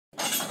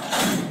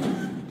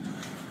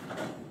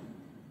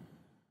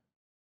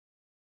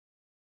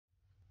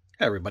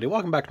Hey everybody,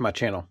 welcome back to my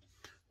channel.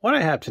 What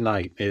I have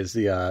tonight is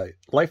the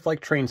Lifelike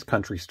Trains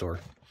Country Store.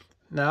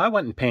 Now I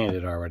went and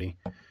painted it already,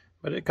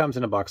 but it comes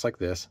in a box like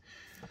this.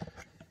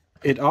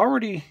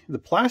 The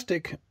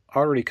plastic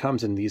already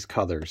comes in these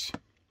colors,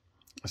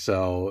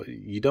 so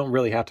you don't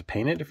really have to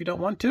paint it if you don't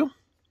want to,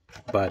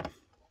 but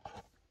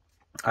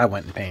I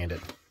went and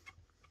painted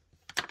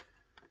it.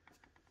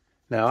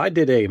 Now I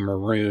did a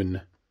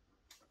maroon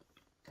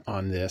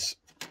on this,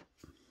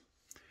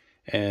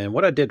 and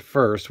what I did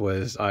first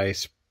was I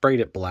sprayed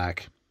it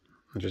black,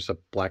 just a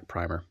black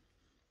primer,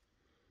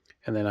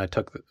 and then I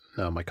took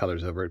my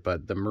colors over it,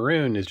 but the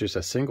maroon is just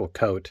a single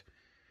coat,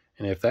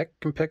 and if that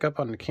can pick up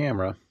on the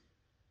camera,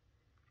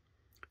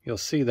 you'll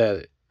see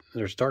that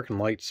there's dark and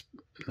light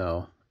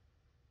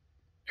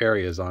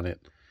areas on it.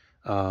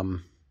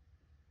 I'm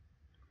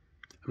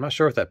not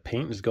sure if that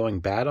paint is going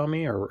bad on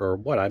me or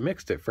what. I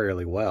mixed it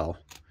fairly well,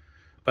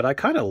 but I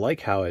kind of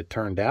like how it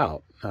turned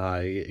out.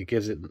 It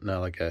gives it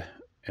like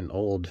an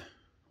old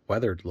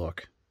weathered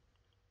look.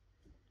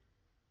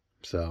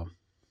 So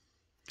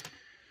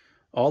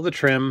all the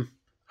trim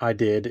I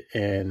did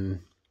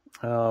in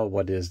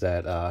what is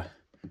that,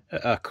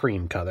 a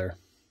cream color.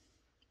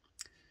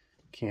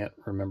 Can't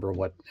remember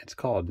what it's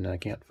called and I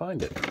can't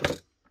find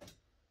it.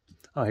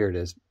 Oh, here it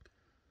is.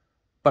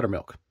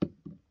 Buttermilk.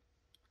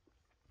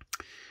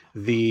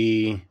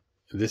 This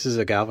is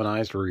a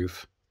galvanized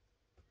roof,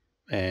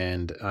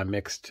 and I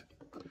mixed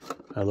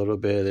a little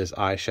bit of this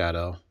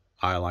eyeliner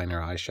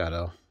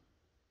eyeshadow,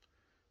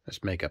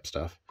 this makeup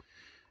stuff.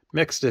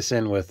 Mixed this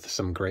in with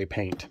some gray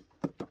paint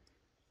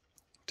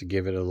to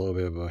give it a little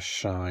bit of a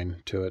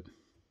shine to it.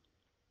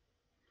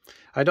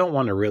 I don't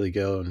want to really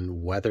go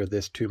and weather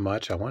this too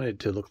much. I want it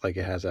to look like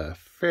it has a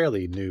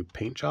fairly new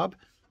paint job.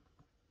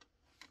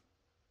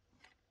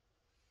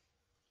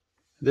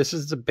 This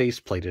is the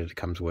base plate that it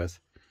comes with.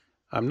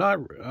 I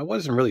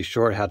wasn't really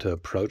sure how to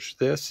approach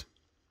this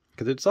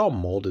because it's all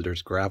molded.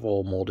 There's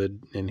gravel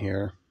molded in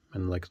here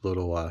and like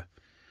little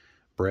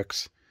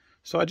bricks.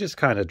 So I just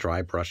kind of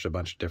dry brushed a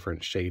bunch of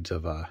different shades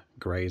of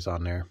grays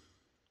on there.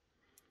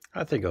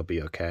 I think it'll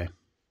be okay.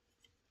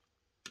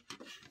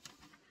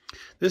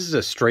 This is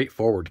a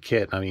straightforward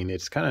kit. I mean,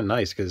 it's kind of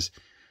nice because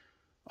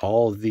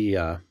all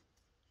the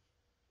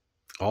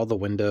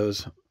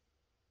windows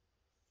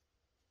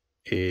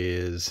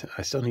is,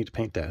 I still need to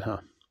paint that, huh?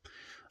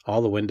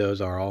 All the windows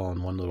are all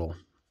on one little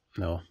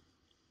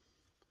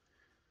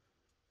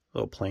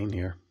plane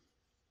here.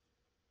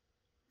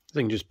 So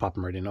you can just pop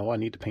them right in. Oh, I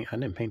need to paint. I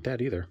didn't paint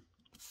that either.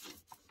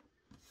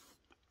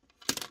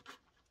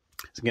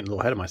 I'm getting a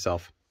little ahead of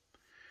myself.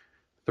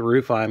 The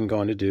roof I'm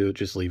going to do,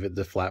 just leave it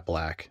the flat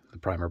black, the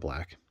primer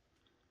black.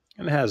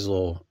 And it has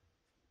little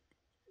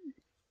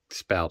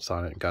spouts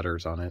on it,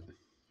 gutters on it.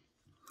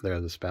 There are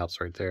the spouts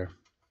right there.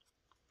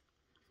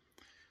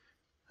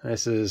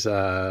 This is,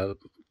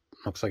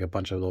 looks like a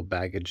bunch of little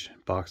baggage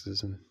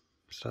boxes and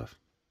stuff.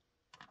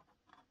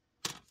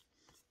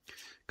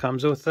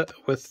 Comes with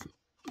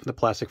the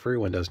plastic-free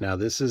windows. Now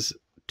this is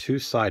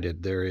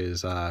two-sided. There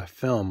is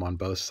film on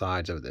both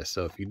sides of this.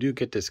 So if you do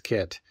get this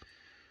kit,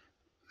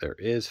 there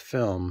is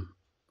film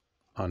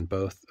on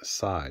both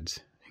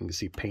sides. You can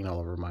see paint all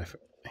over my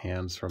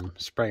hands from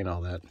spraying all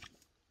that.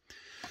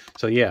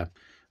 So yeah,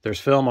 there's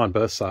film on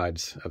both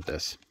sides of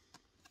this.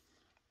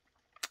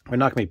 We're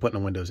not going to be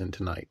putting the windows in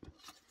tonight.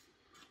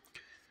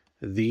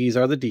 These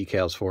are the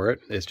decals for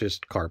it. It's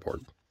just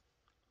cardboard.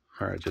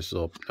 All right, just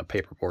a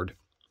paper board.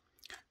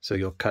 So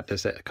you'll cut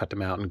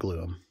them out and glue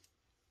them.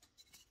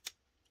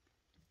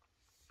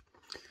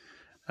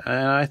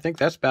 And I think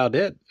that's about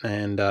it.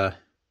 And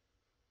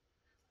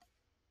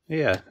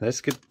yeah,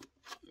 let's get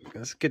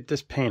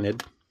this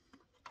painted.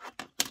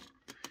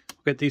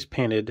 We'll get these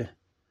painted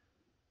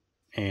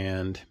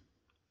and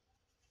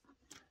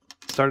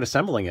start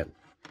assembling it.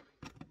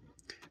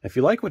 If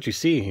you like what you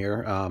see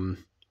here,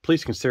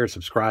 please consider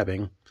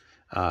subscribing.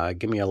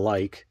 Give me a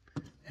like.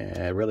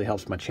 It really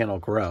helps my channel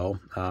grow.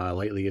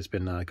 Lately, it's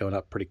been going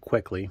up pretty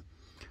quickly.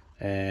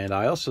 And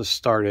I also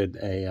started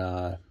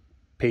a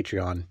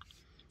Patreon.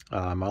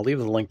 I'll leave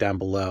the link down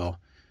below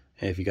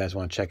if you guys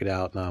want to check it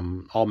out.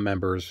 All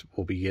members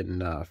will be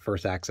getting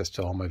first access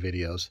to all my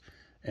videos,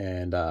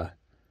 and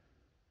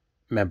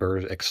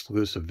members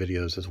exclusive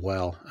videos as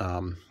well.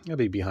 It'll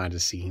be behind the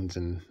scenes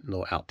and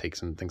little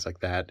outtakes and things like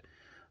that.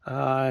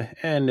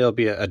 And there'll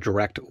be a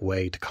direct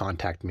way to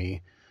contact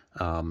me.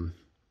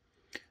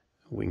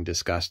 We can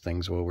discuss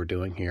things, what we're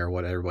doing here,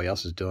 what everybody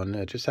else is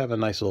doing. Just have a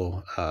nice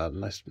little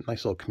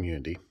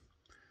community.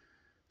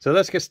 So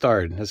let's get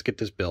started. Let's get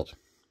this built.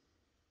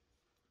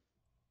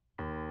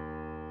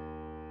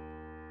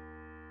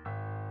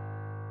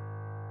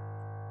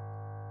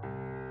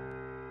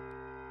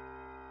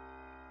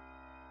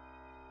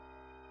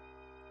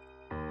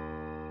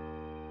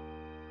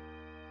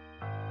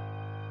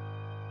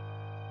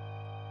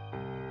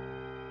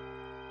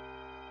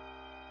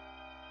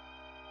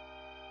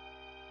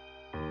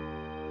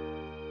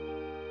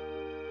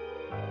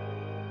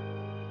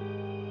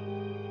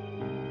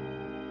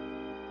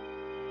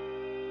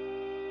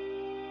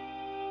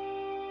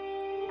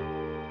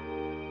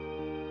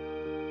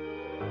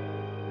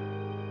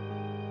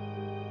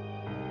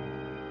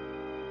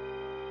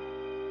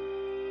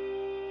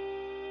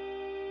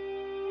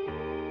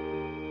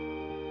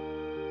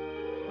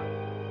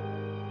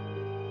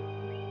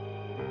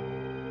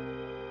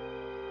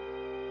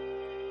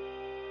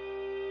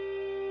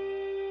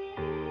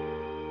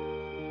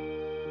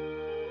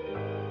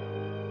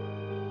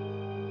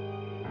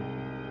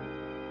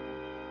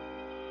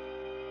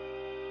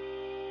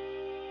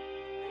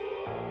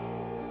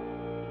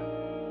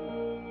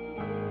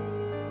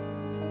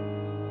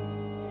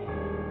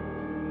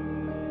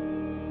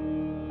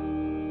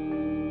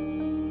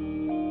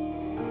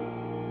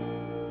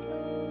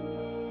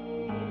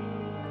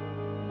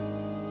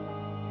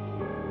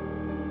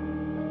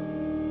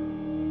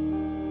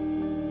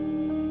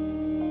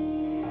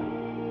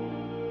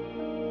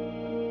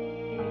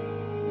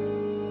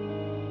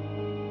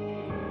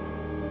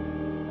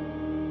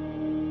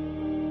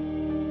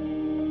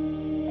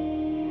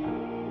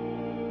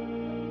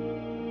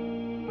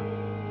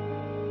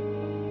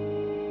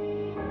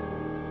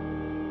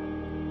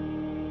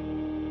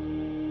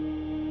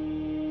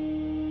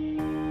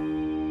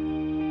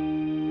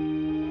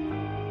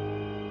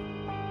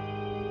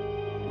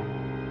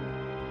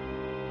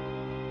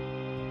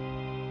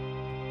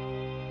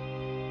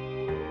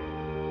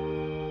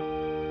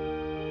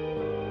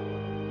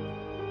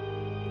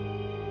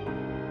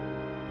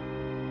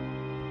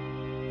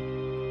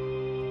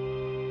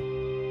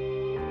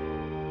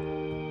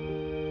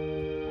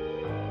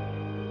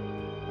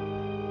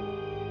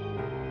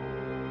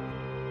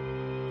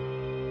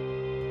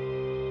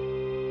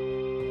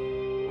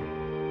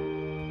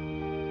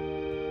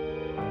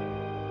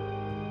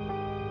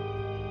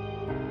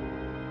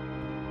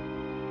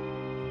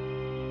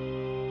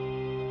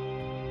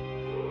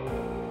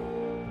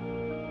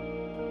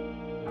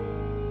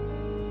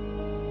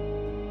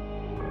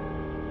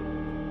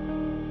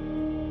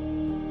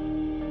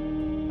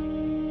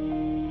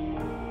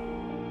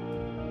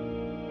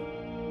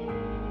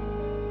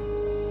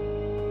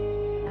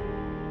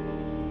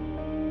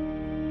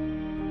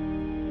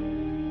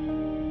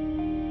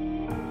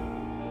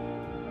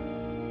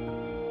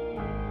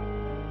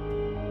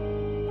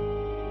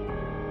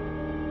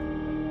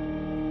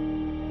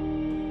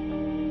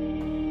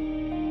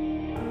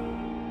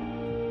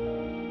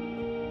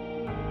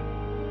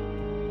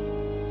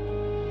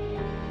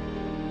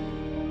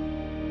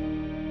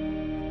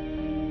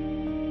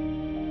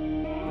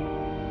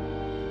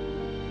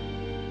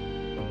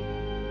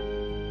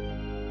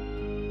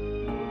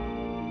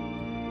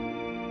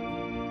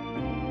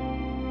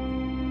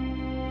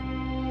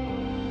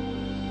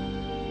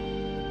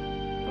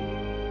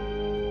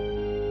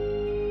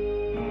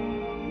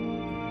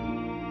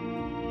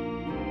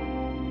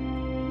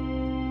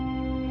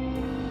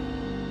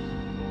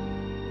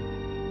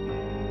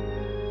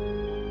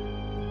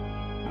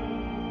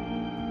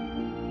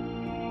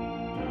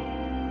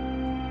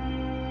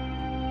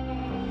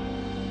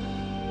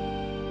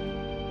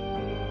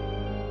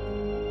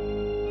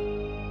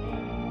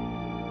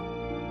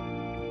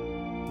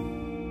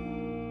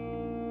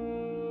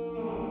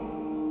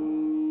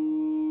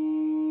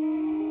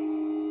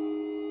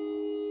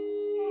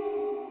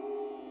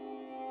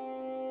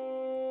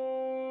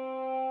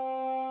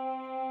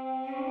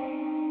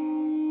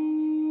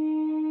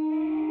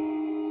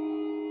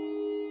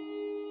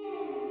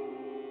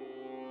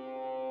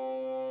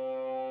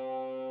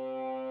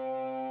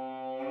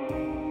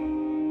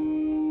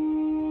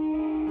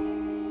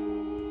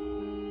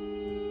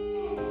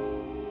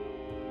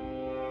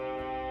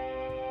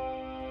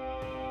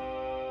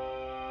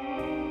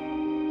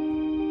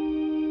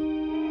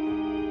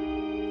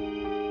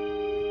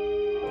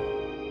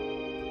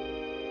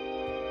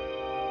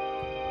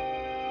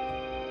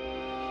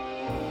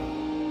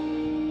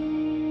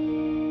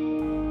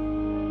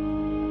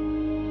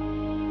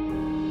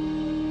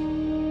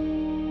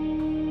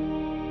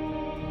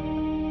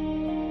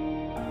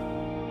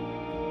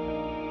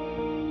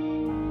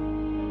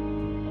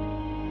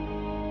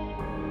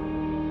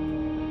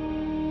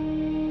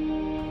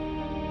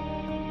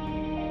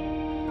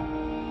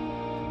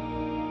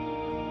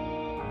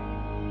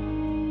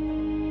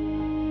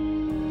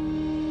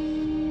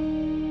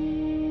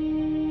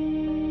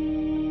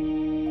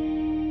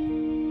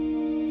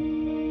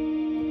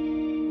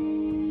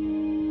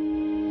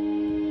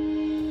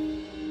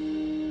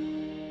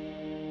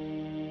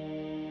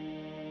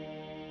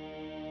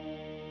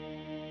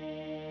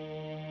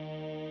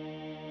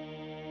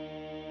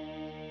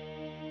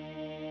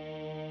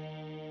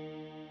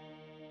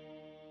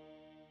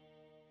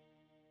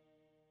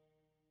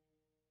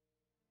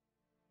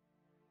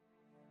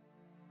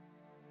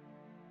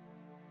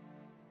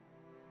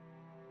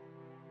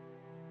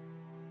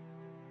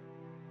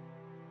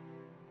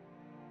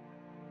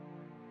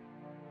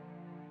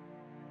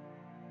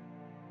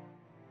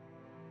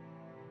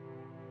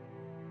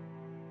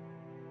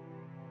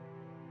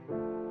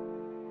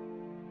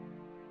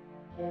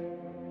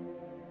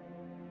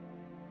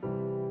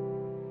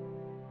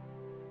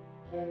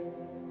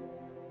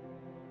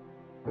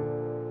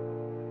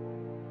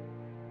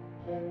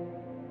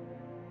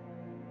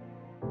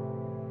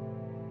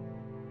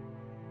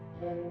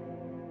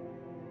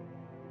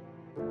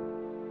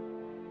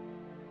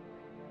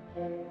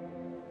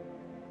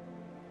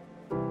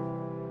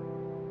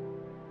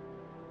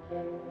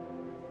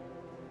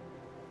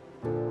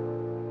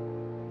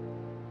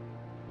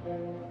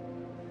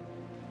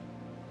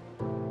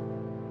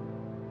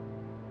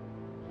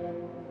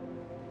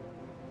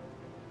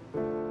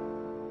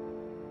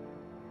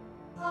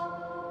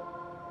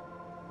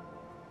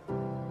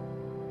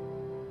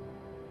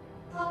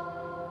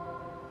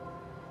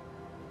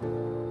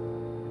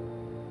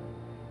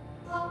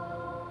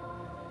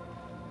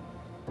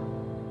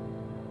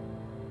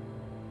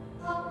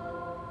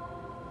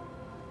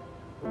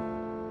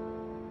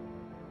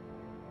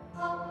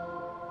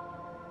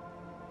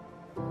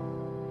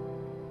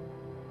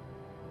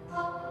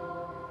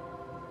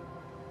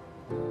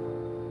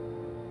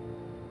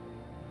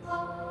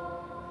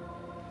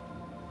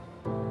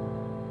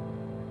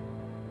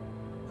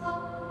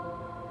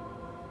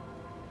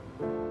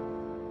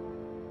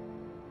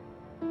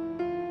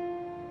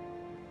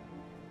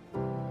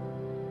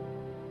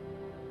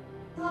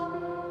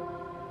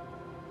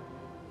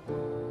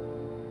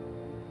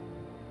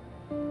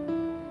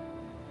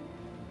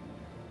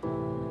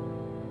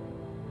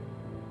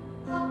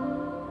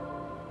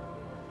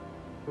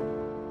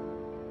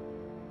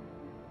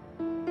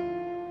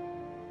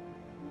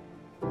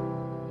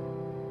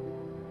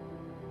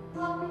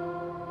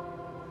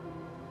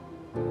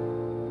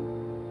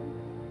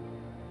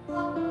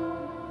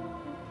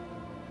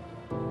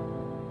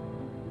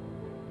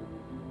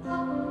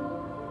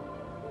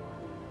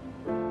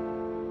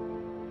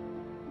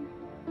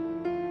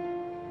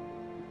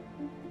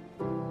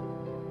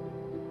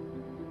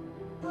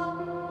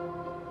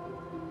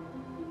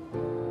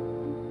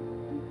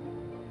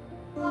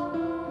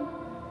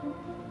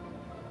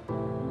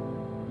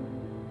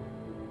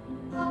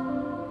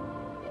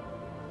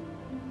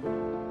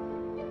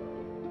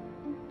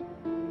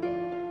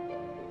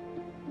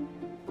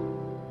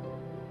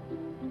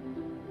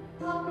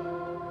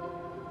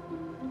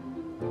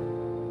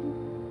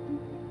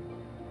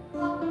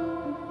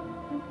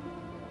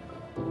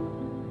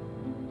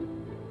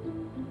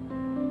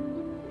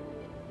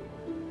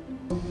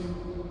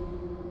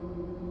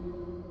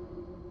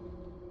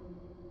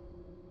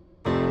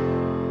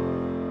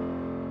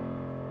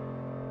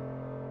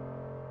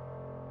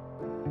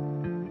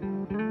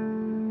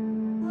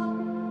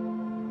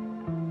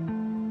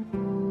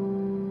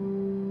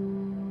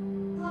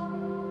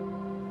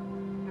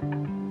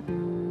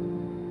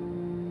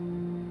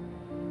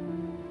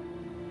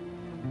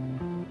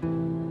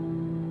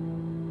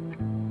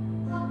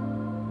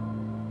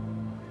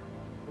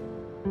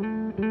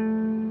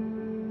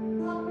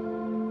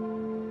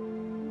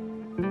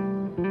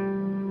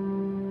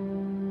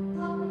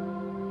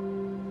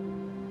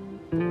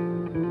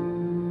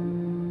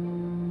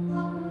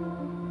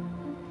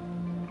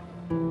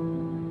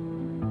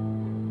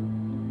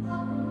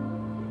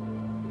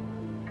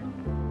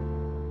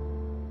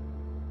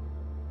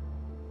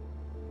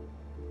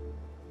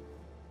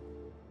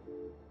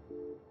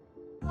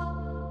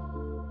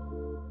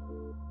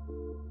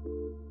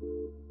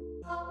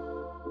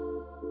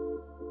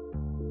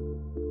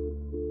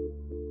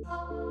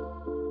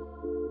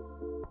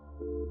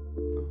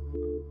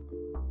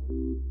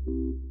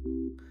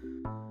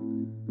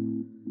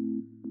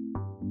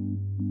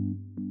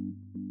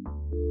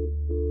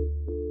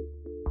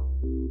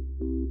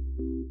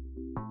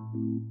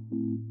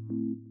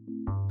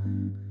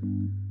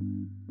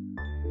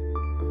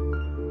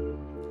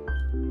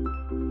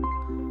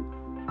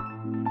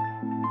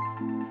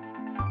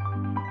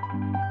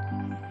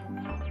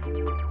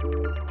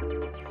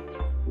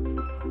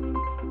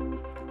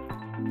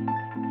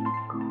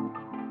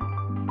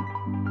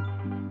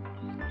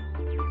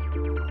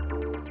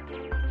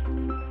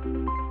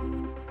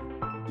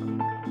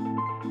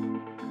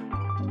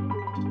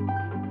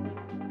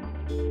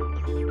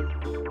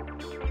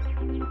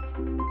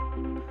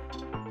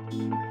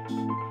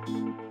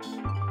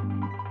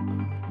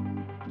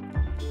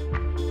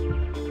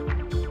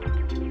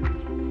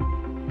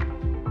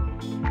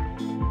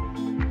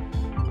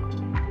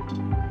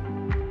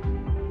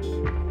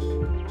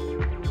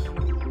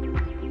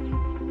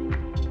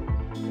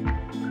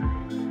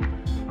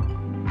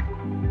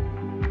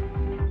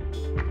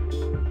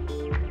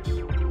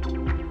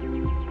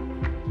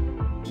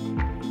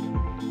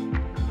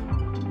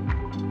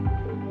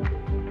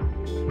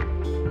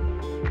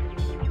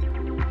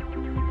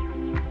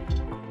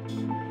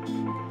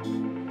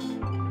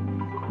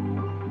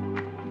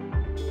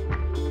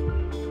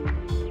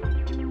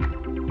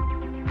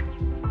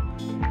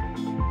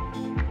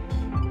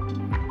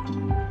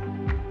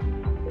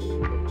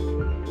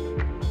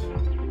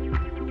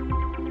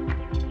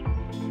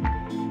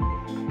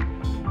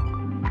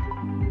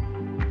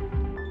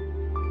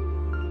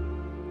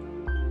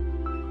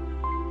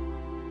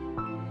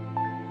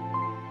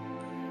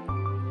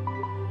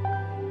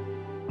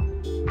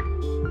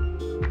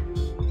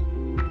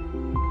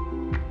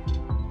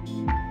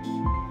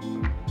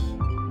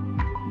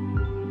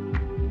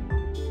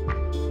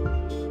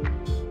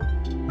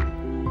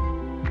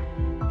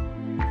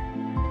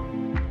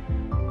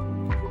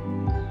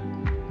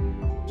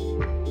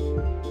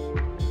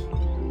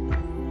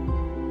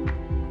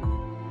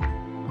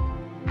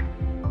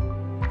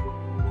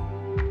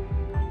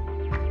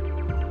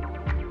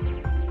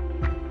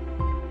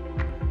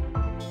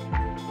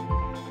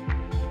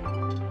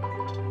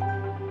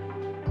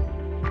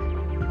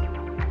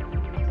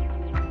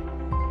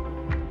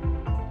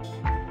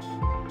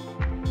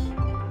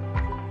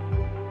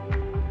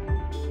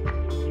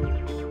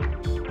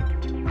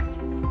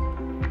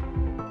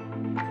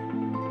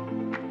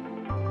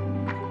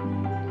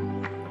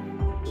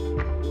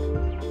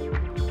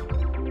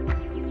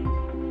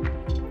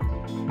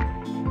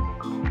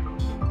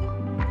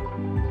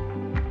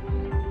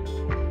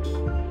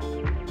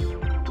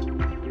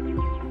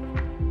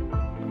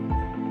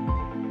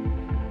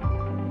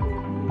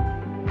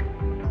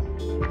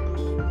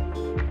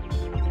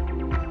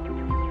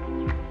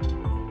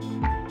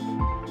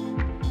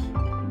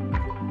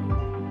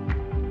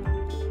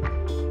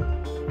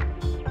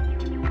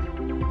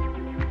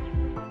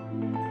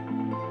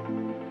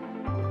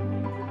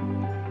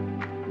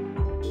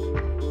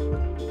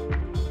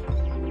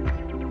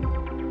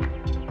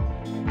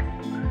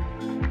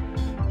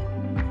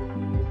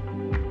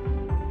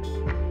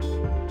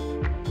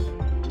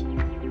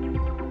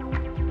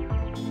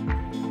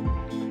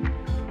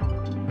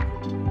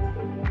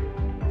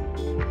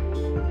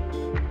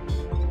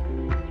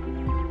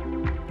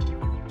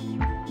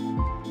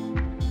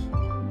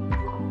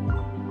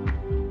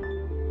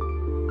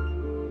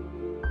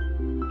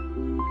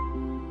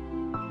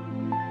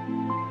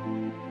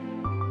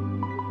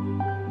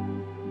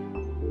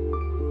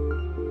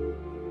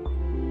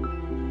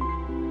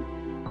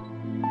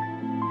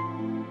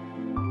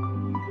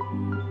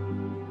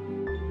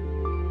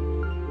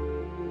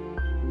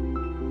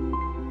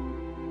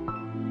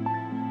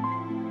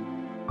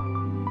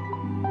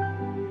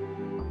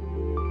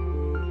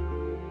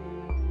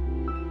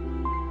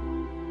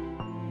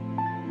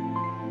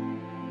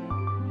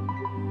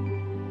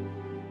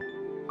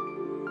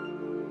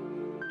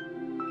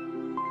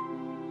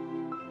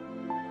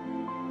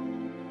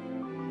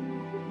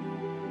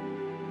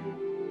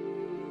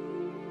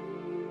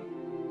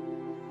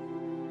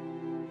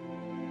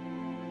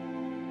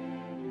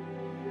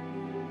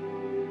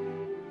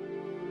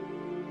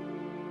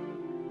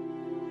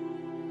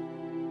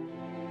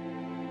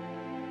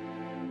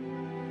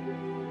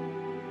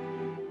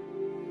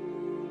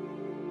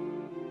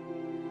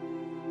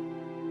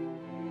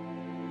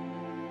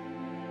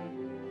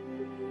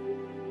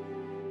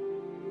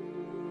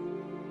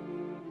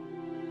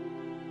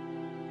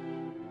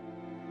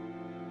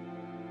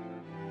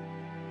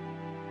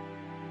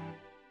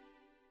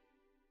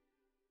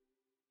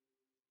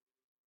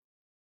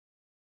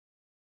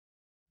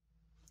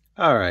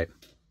 All right.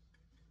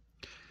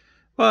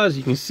 Well, as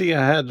you can see,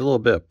 I had a little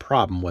bit of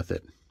problem with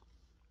it.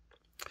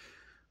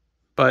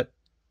 But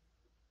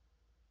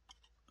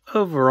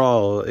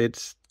overall,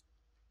 it's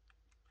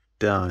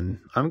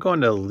done. I'm going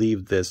to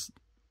leave this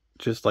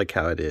just like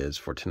how it is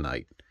for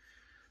tonight.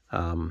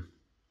 I'm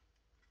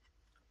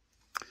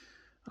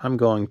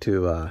going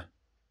to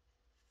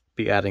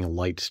be adding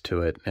lights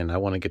to it, and I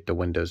want to get the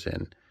windows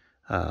in.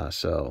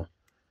 So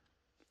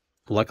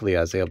luckily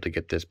I was able to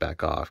get this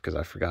back off because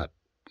I forgot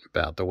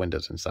about the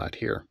windows inside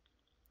here.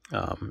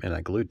 And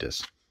I glued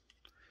this.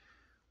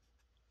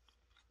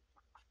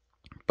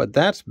 But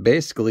that's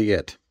basically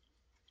it.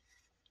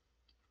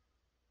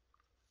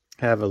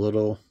 Have a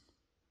little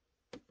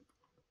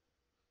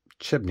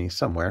chimney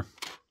somewhere.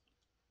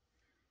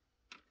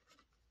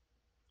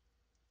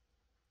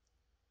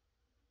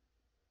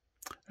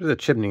 There's a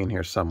chimney in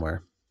here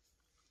somewhere.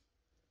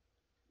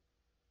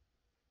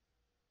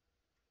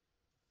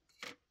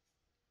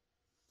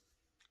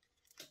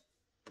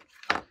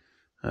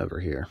 Over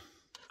here.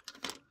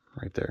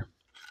 Right there.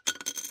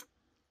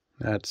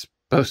 That's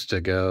supposed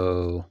to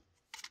go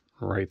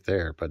right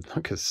there, but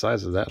look at the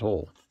size of that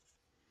hole.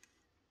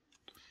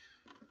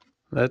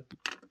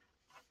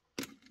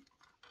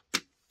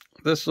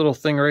 this little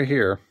thing right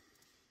here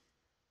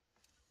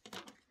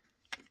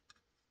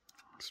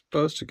is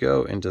supposed to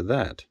go into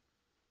that.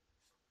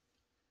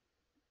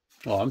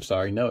 Oh, I'm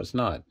sorry. No, it's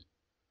not.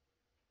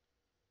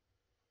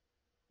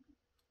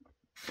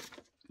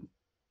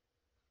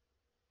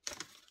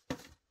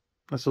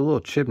 That's a little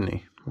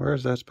chimney. Where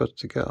is that supposed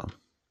to go?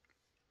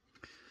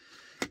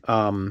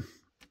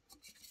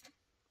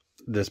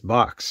 This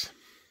box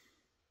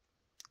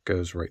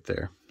goes right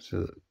there.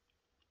 So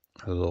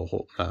a little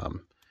hole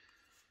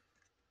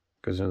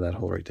goes into that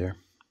hole right there.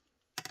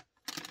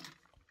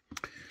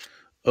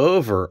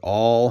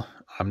 Overall,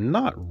 I'm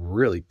not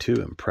really too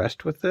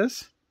impressed with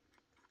this.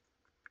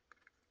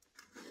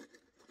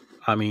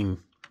 I mean,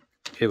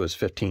 it was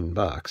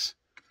 $15.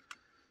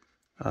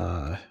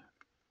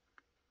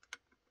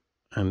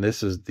 And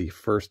this is the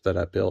first that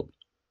I built,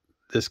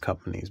 this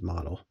company's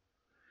model.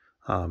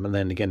 And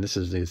then again, this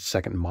is the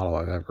second model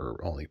I've ever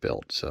only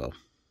built, so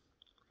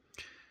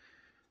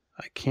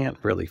I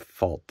can't really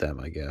fault them,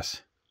 I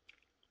guess.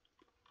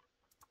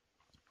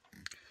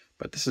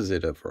 But this is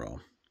it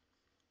overall.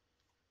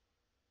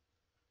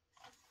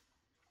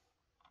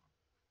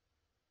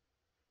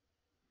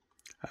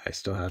 I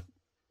still have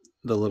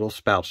the little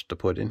spouts to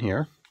put in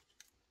here.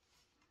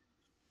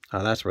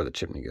 That's where the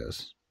chimney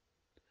goes.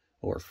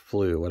 Or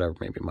flue, whatever,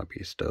 maybe it might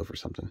be a stove or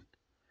something.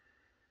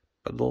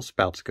 But little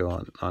spouts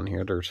go on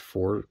here. There's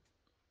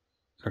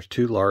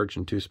 2 large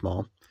and 2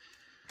 small.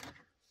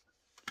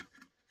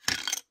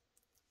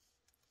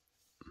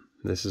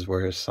 This is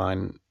where his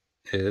sign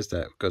is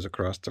that goes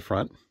across the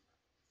front.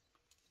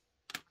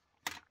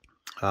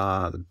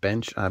 The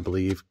bench, I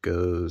believe,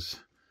 goes...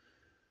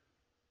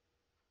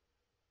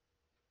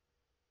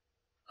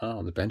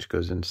 Oh, the bench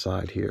goes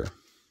inside here.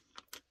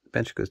 The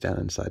bench goes down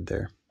inside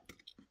there.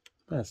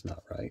 That's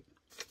not right.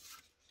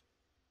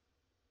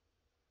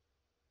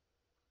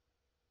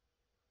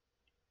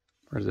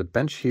 There's a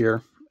bench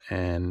here,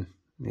 and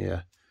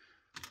yeah,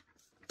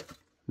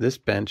 this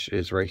bench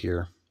is right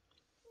here,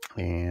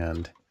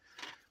 and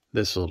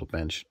this little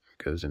bench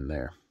goes in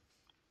there.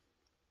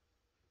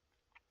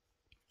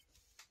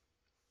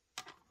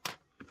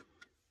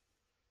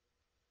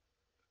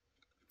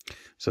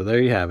 So there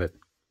you have it.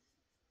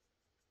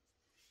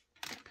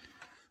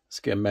 Let's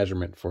get a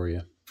measurement for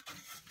you.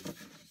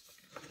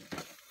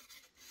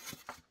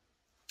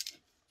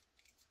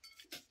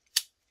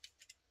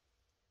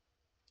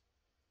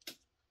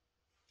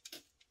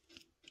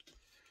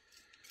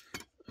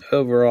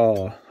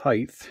 Overall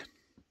height,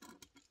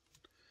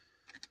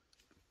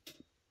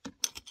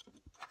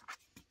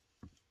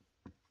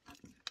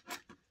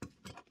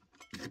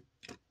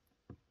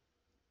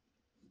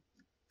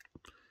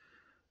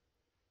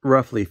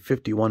 roughly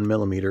 51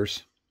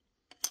 millimeters.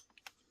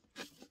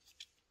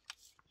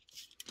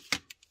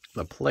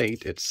 The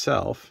plate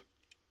itself,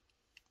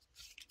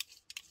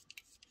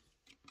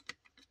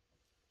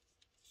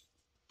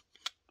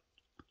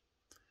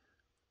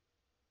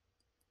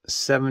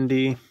 it's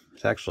actually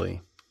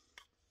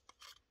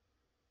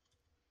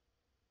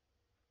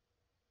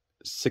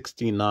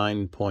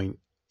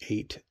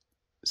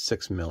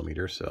 69.86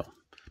 millimeters, so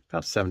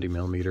about 70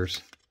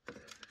 millimeters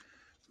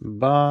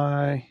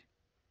by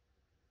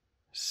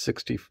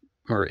 60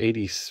 or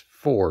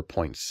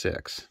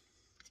 84.6.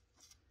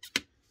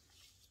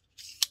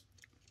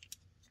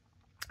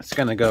 It's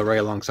going to go right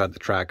alongside the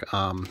track.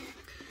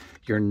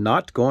 You're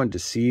not going to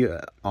see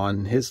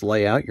on his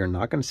layout, you're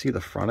not going to see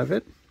the front of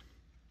it.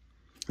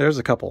 There's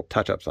a couple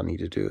touch-ups I need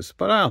to do,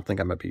 but I don't think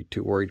I'm going to be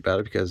too worried about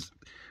it because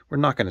we're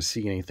not going to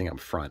see anything up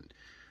front.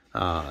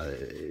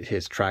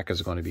 His track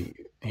is going to be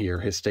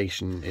here. His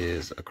station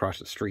is across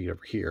the street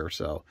over here,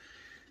 so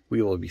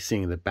we will be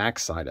seeing the back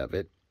side of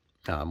it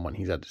when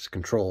he's at his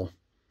control.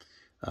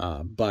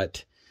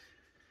 But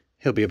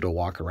he'll be able to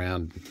walk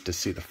around to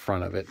see the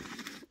front of it.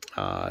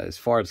 As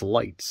far as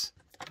lights,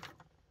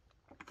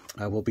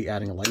 I will be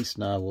adding lights.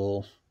 Now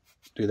we'll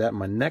do that in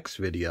my next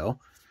video.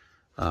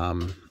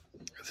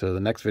 So the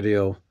next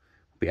video, will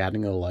be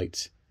adding the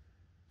lights,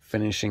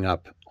 finishing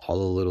up all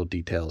the little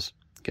details,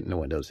 getting the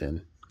windows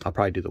in. I'll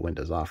probably do the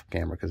windows off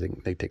camera because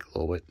they take a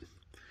little bit.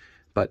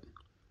 But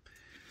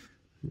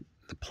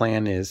the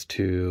plan is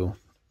to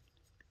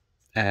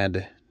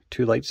add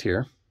 2 lights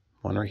here,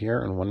 one right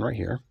here and one right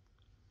here.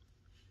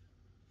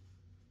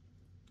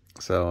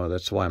 So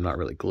that's why I'm not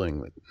really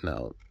gluing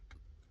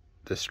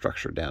this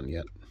structure down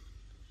yet.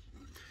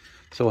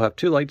 So we'll have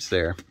 2 lights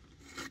there.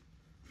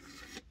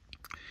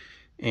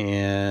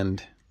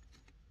 And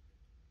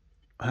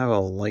I have a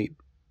light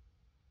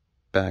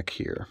back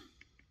here.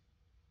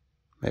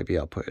 Maybe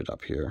I'll put it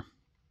up here.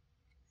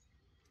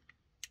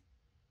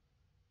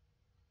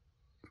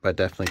 But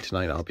definitely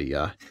tonight I'll be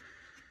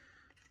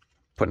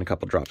putting a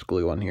couple drops of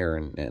glue on here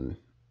and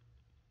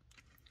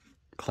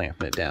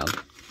clamping it down.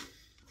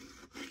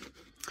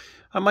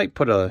 I might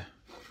put a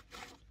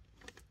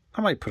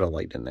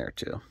light in there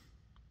too.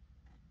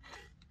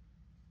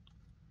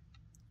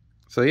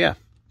 So yeah,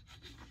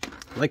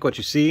 like what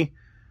you see,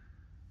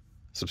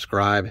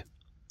 subscribe,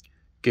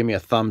 give me a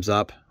thumbs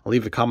up,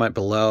 leave a comment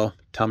below,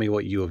 tell me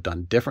what you have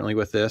done differently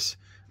with this.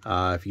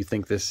 If you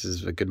think this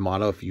is a good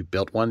motto, if you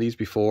built one of these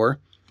before,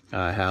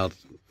 how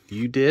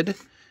you did.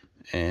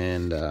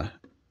 And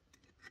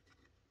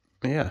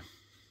yeah,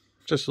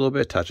 just a little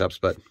bit of touch-ups,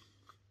 but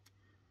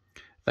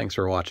thanks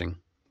for watching.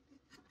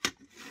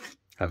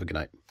 Have a good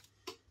night.